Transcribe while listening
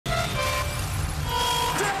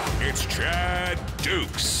Chad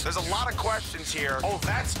Dukes. There's a lot of questions here. Oh,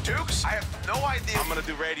 that's Dukes? I have no idea. I'm going to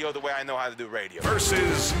do radio the way I know how to do radio.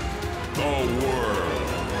 Versus the world.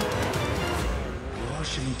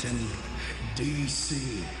 Washington,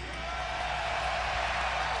 D.C.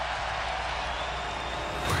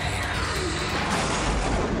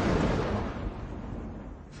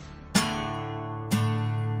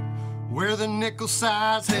 We're the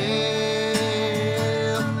nickel-sized hell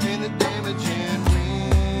in the damaging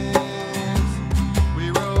winds.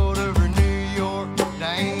 We rode over New York, they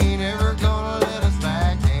ain't ever gonna let us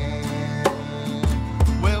back in.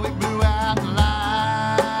 Well, we blew out the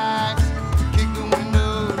lights, kicked the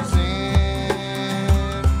windows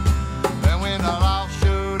in. And when the law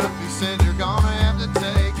showed up, he said they're gonna have to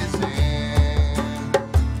take us in.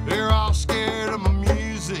 They're all scared of my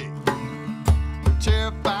music, they're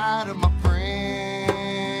terrified of my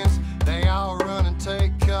friends. They all run and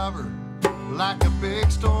take cover like a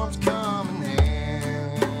big storm's coming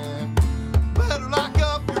in. Better lock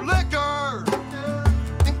up your liquor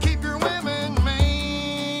and keep your women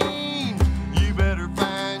mean. You better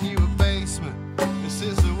find you a basement. This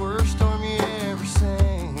is the worst storm you ever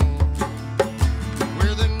seen.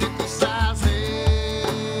 We're the nickel-sized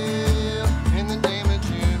hell in the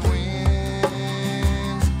damaging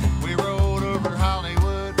winds. We rode over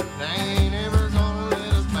Hollywood, they ain't ever gonna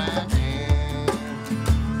let us back in.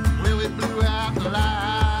 Well, we blew out the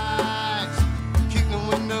lights, kicked the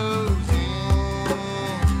windows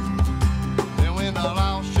in. Then when the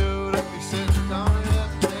law showed up, he said they're gonna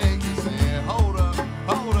have to take us in. Hold up,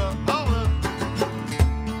 hold up, hold up.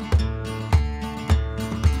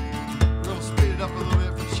 We're gonna speed it up a little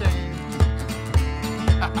bit for Shane.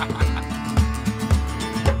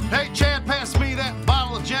 Hey, Chad, pass me that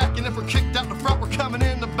bottle of Jack, and if we're kicked out the front, we're coming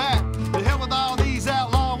in the back. To hell with all these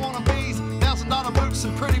outlaw wannabes, $1,000 boots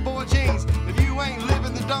and pretty boy jeans. If you ain't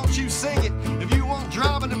living, then don't you sing it. If you want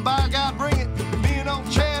drama, then by God, bring it. Me and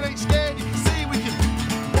old Chad ain't scared, you can see we can.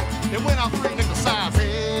 It went off three nickel-sized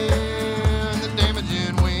hell in the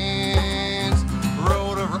damaging winds.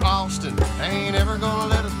 Rode over Austin, they ain't ever gonna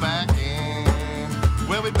let us back in.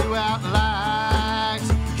 Well, we blew out the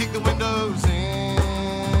lights, kicked the windows in.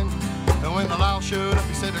 And when the law showed up,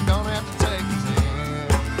 he said they're gonna have to take us in.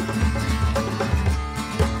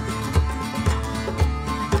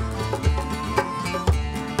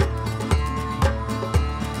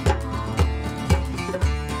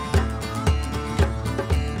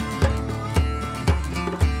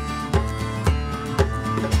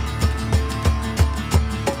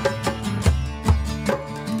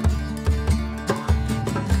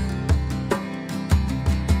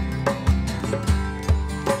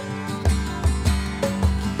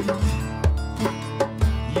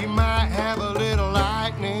 You might have a little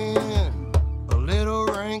lightning, a little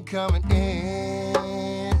rain coming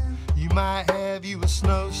in. You might have you a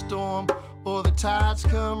snowstorm, or the tides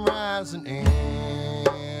come rising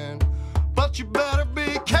in. But you better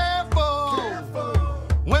be careful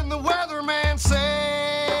when the weatherman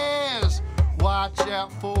says, watch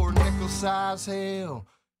out for nickel-sized hell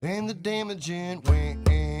and the damaging wind.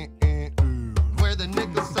 Where the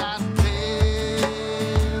nickel-sized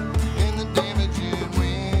hell and the damaging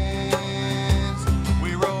winds.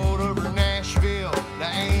 We rode over Nashville, they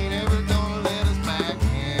ain't ever gonna let us back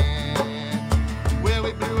in. Well,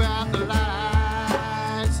 we blew out the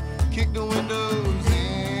lights, kicked the windows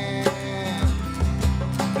in.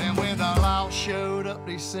 And when the law showed up,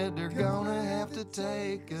 they said they're gonna have to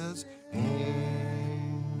take us in.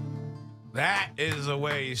 That is the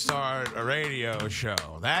way you start a radio show.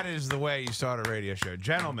 That is the way you start a radio show.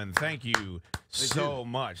 Gentlemen, thank you so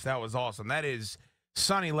much. That was awesome. That is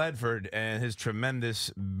Sonny Ledfurd and his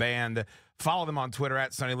tremendous band. Follow them on Twitter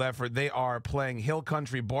at Sonny Ledfurd. They are playing Hill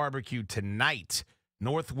Country Barbecue tonight,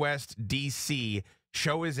 Northwest D.C.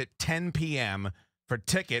 Show is at 10 p.m. For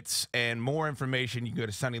tickets and more information, you can go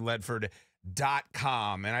to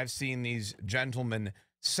sonnyledfurd.com. And I've seen these gentlemen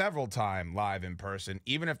several times live in person.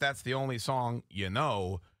 Even if that's the only song you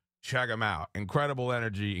know, check them out. Incredible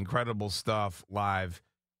energy, incredible stuff live.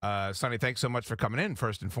 Sonny, thanks so much for coming in,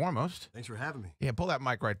 first and foremost. Thanks for having me. Yeah, pull that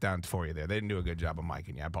mic right down for you there. They didn't do a good job of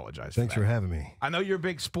micing you. I apologize Thanks for for that. having me. I know you're a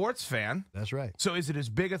big sports fan. That's right. So is it as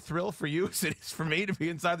big a thrill for you as it is for me to be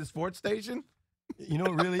inside the sports station? You know,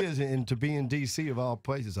 it really is. And to be in D.C. of all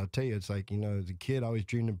places, I'll tell you, it's like, you know, as a kid, I always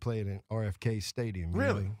dreamed of playing at RFK Stadium.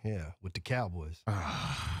 Really? Know? Yeah, with the Cowboys. All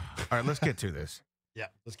right, let's get to this. Yeah,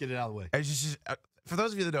 let's get it out of the way. For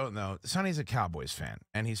those of you that don't know, Sonny's a Cowboys fan,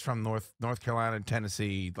 and he's from North Carolina and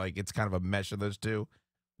Tennessee. Like, it's kind of a mesh of those two.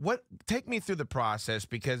 Take me through the process,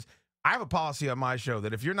 because I have a policy on my show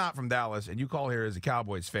that if you're not from Dallas and you call here as a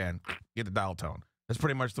Cowboys fan, get the dial tone. That's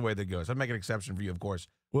pretty much the way that goes. I'd make an exception for you, of course.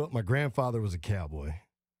 Well, my grandfather was a cowboy.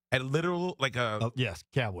 A literal, like yes,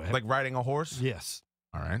 cowboy. like riding a horse? Yes.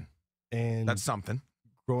 All right. And That's something.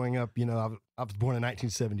 growing up, I was born in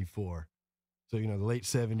 1974. So, the late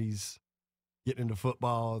 70s, getting into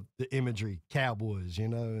football, the imagery, Cowboys,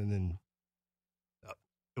 and then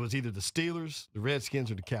it was either the Steelers, the Redskins,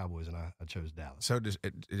 or the Cowboys, and I chose Dallas. So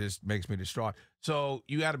it just makes me distraught. So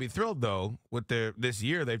you got to be thrilled, though, with this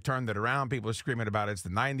year. They've turned it around. People are screaming about it's the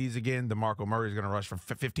 90s again. DeMarco Murray's going to rush for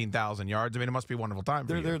 15,000 yards. I mean, it must be a wonderful time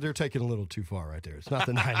for you. They're taking a little too far right there. It's not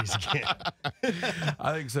the 90s again.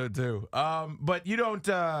 I think so, too. But you don't,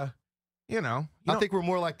 I think we're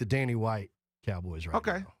more like the Danny White Cowboys right now.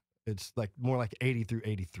 Okay. It's more like 80 through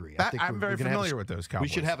 83. I'm very familiar with those Cowboys. We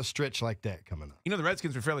should have a stretch like that coming up. The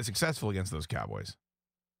Redskins were fairly successful against those Cowboys.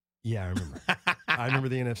 Yeah, I remember. I remember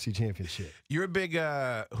the NFC Championship. You're a big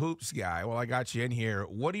hoops guy. Well, I got you in here.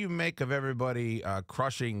 What do you make of everybody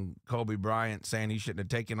crushing Kobe Bryant, saying he shouldn't have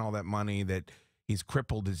taken all that money, that he's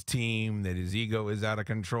crippled his team, that his ego is out of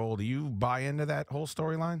control? Do you buy into that whole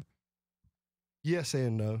storyline? Yes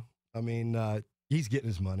and no. I mean, he's getting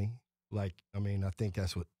his money. I think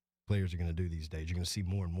that's what players are going to do these days. You're going to see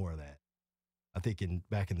more and more of that. I think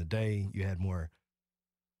back in the day, you had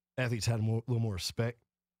athletes had a little more respect,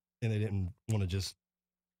 and they didn't want to just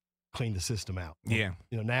clean the system out. Yeah.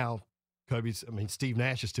 Now Steve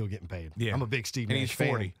Nash is still getting paid. Yeah. I'm a big Steve And Nash he's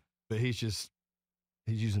 40. fan, but he's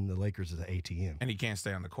using the Lakers as an ATM. And he can't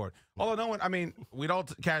stay on the court. Although we'd all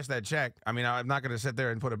cash that check. I'm not going to sit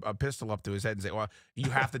there and put a pistol up to his head and say, well,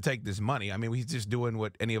 you have to take this money. He's just doing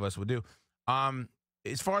what any of us would do.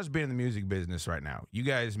 As far as being in the music business right now, you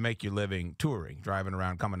guys make your living touring, driving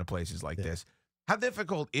around, coming to places like this. How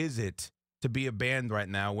difficult is it to be a band right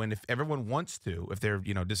now when if everyone wants to, if they're,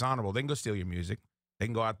 dishonorable, they can go steal your music. They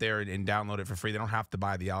can go out there and download it for free. They don't have to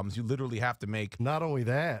buy the albums. You literally have to make. Not only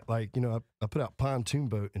that, I put out Pontoon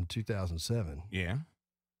Boat in 2007. Yeah.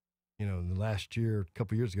 In the last year, a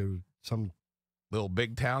couple years ago, some Little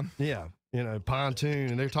Big Town. Yeah. Pontoon,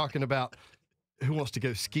 and they're talking about who wants to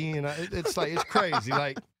go skiing. It's crazy.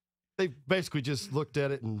 They basically just looked at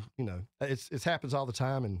it, and it happens all the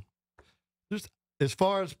time. And just as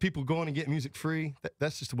far as people going and get music free,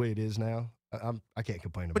 that's just the way it is now. I can't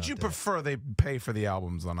complain about it. But you prefer they pay for the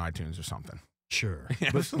albums on iTunes or something. Sure.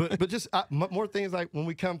 But just more things like when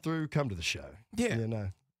we come through, come to the show. Yeah.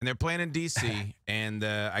 And they're playing in D.C., and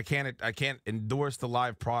I can't endorse the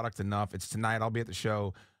live product enough. It's tonight. I'll be at the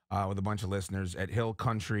show with a bunch of listeners at Hill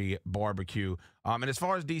Country Barbecue. And as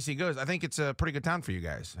far as D.C. goes, I think it's a pretty good town for you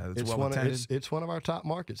guys. It's well attended. It's one of our top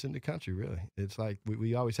markets in the country, really. It's like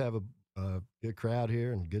we always have a good crowd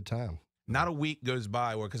here and a good time. Not a week goes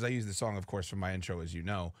by where, because I use the song, of course, for my intro, as you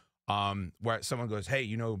know, where someone goes,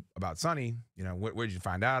 hey, about Sonny, where did you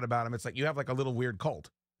find out about him? It's like you have a little weird cult.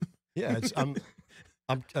 Yeah,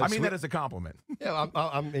 I mean that as a compliment. Yeah,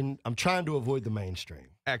 I'm trying to avoid the mainstream.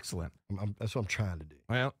 Excellent. That's what I'm trying to do.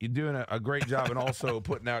 Well, you're doing a great job and also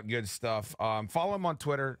putting out good stuff. Follow him on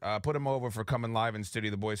Twitter. Put him over for coming live in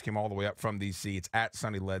studio. The boys came all the way up from D.C. It's at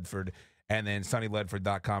Sonny Ledfurd. And then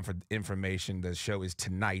SonnyLedford.com for information. The show is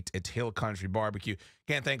tonight at Hill Country Barbecue.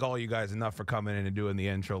 Can't thank all you guys enough for coming in and doing the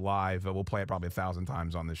intro live. We'll play it probably 1,000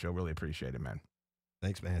 times on the show. Really appreciate it, man.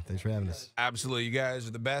 Thanks, man. Thanks for having us. Absolutely. You guys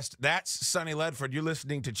are the best. That's Sonny Ledfurd. You're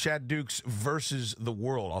listening to Chad Dukes versus the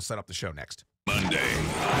World. I'll set up the show next. Monday.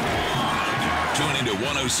 Tune into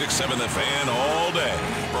 106.7 The Fan all day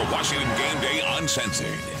for Washington Game Day Uncensored.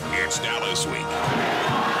 It's Dallas Week.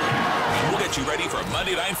 We'll get you ready for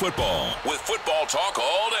Monday Night Football with football talk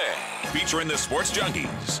all day. Featuring the Sports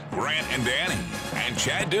Junkies, Grant and Danny, and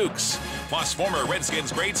Chad Dukes, plus former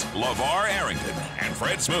Redskins greats LeVar Arrington and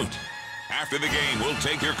Fred Smoot. After the game, we'll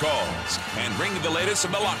take your calls and bring you the latest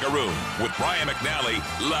from the locker room with Brian McNally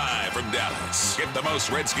live from Dallas. Get the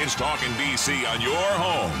most Redskins talk in D.C. on your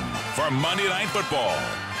home for Monday Night Football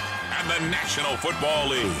and the National Football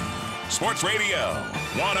League. Sports Radio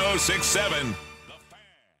 106.7